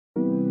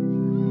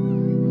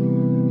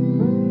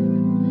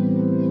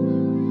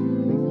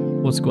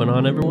What's going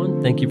on,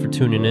 everyone? Thank you for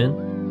tuning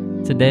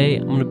in. Today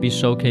I'm going to be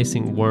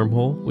showcasing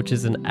Wormhole, which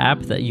is an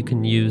app that you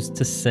can use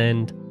to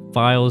send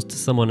files to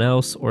someone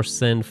else or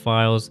send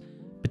files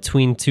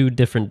between two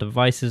different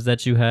devices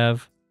that you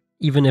have,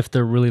 even if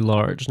they're really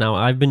large. Now,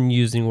 I've been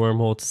using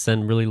Wormhole to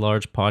send really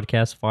large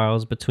podcast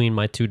files between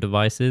my two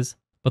devices,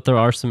 but there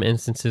are some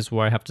instances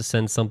where I have to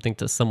send something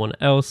to someone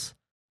else,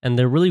 and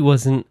there really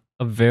wasn't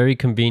a very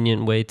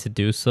convenient way to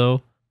do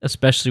so,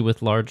 especially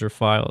with larger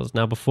files.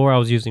 Now, before I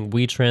was using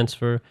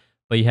WeTransfer,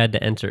 but you had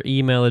to enter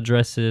email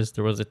addresses.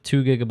 There was a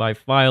 2 GB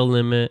file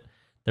limit.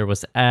 There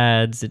was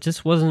ads. It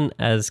just wasn't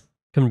as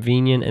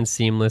convenient and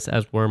seamless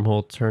as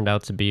Wormhole turned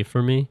out to be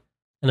for me.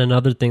 And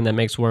another thing that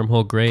makes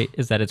Wormhole great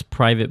is that it's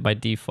private by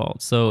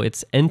default. So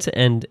it's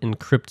end-to-end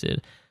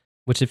encrypted,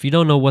 which, if you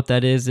don't know what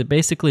that is, it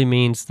basically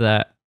means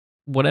that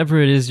whatever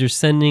it is you're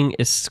sending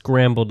is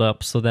scrambled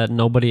up so that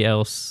nobody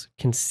else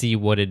can see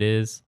what it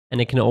is.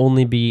 And it can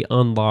only be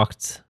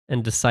unlocked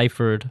and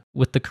deciphered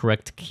with the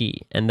correct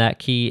key. And that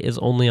key is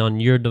only on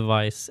your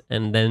device.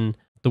 And then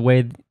the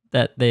way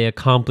that they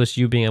accomplish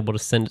you being able to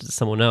send it to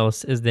someone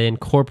else is they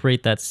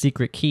incorporate that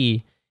secret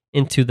key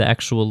into the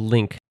actual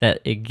link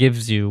that it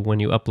gives you when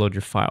you upload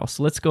your file.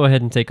 So let's go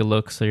ahead and take a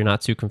look so you're not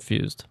too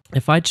confused.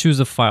 If I choose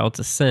a file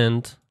to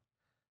send,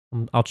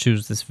 I'll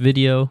choose this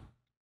video.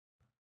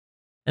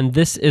 And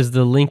this is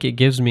the link it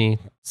gives me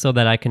so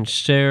that I can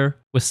share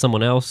with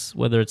someone else,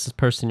 whether it's the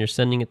person you're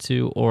sending it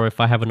to, or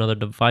if I have another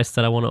device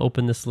that I want to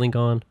open this link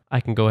on,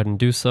 I can go ahead and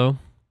do so.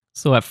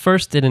 So at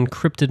first it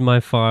encrypted my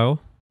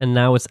file, and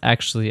now it's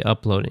actually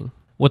uploading.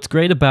 What's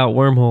great about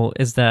Wormhole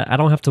is that I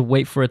don't have to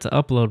wait for it to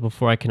upload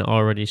before I can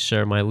already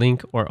share my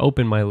link or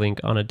open my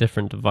link on a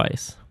different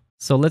device.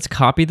 So let's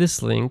copy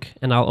this link,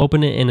 and I'll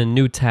open it in a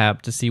new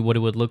tab to see what it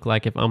would look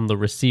like if I'm the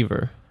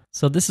receiver.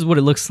 So this is what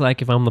it looks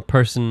like if I'm the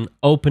person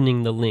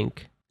opening the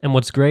link. And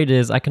what's great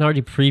is I can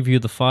already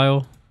preview the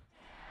file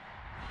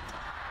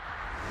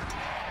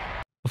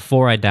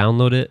before I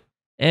download it.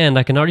 And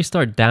I can already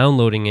start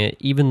downloading it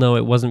even though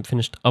it wasn't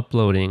finished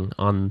uploading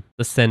on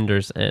the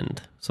sender's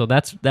end. So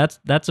that's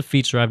a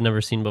feature I've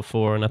never seen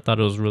before, and I thought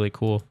it was really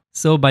cool.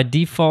 So by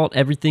default,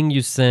 everything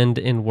you send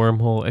in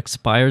Wormhole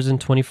expires in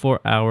 24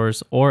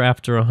 hours or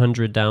after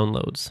 100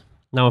 downloads.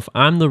 Now, if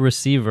I'm the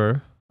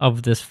receiver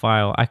of this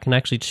file, I can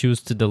actually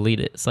choose to delete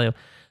it.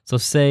 So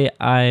say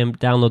I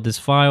download this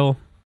file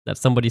that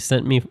somebody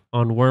sent me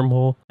on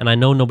Wormhole, and I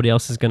know nobody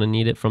else is going to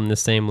need it from the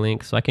same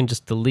link, so I can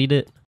just delete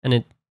it,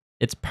 and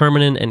it's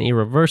permanent and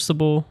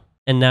irreversible,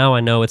 and now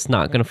I know it's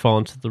not going to fall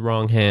into the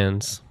wrong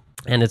hands,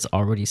 and it's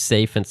already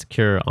safe and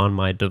secure on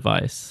my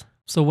device.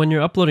 So when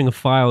you're uploading a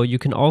file, you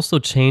can also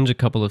change a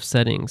couple of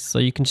settings. So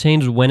you can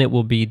change when it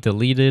will be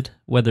deleted,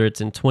 whether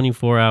it's in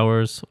 24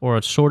 hours or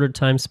a shorter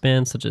time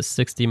span, such as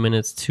 60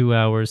 minutes, 2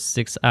 hours,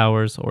 6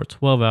 hours, or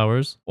 12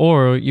 hours,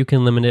 or you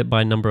can limit it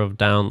by number of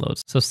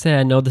downloads. So say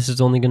I know this is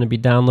only going to be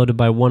downloaded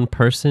by one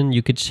person,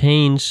 you could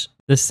change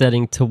this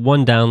setting to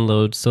 1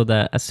 download so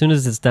that as soon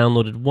as it's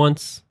downloaded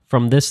once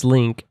from this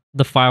link,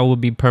 the file will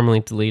be permanently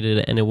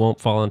deleted and it won't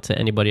fall into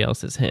anybody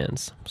else's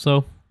hands.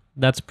 So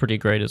that's pretty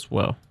great as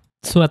well.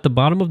 So at the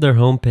bottom of their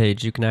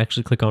homepage, you can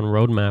actually click on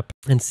Roadmap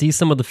and see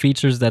some of the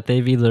features that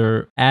they've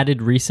either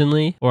added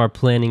recently or are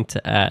planning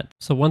to add.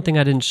 So one thing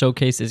I didn't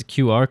showcase is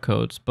QR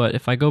codes, but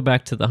if I go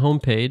back to the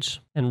homepage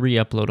and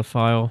re-upload a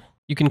file,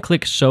 you can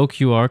click Show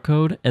QR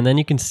Code, and then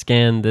you can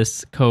scan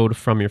this code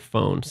from your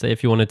phone. Say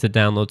if you wanted to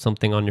download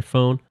something on your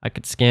phone, I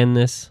could scan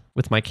this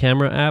with my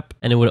camera app,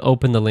 and it would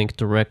open the link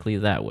directly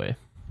that way.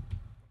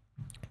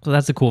 So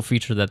that's a cool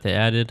feature that they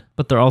added,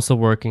 but they're also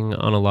working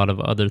on a lot of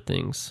other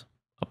things.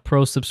 A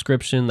pro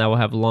subscription that will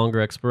have longer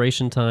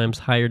expiration times,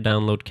 higher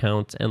download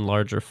counts, and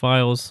larger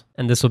files.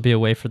 And this will be a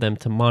way for them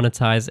to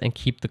monetize and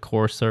keep the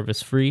core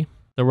service free.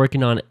 They're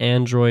working on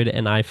Android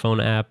and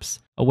iPhone apps,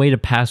 a way to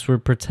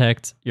password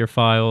protect your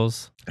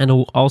files, and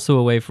also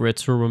a way for it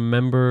to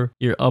remember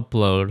your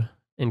upload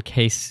in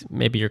case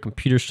maybe your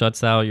computer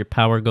shuts out, your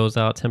power goes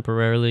out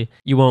temporarily.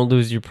 You won't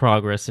lose your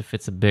progress if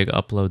it's a big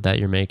upload that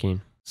you're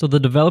making. So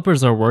the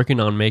developers are working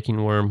on making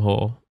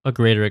Wormhole a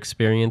greater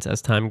experience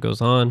as time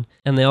goes on.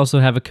 And they also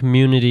have a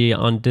community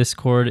on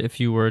Discord if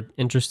you were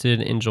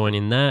interested in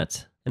joining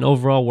that. And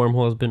overall,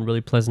 Wormhole has been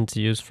really pleasant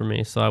to use for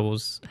me, so I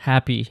was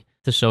happy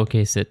to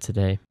showcase it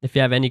today. If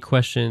you have any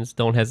questions,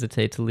 don't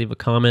hesitate to leave a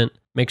comment.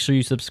 Make sure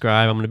you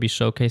subscribe. I'm going to be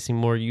showcasing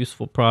more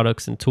useful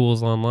products and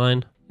tools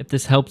online. If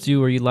this helps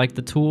you or you like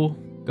the tool,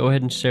 go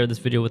ahead and share this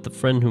video with a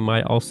friend who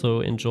might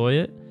also enjoy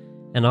it.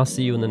 And I'll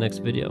see you in the next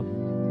video.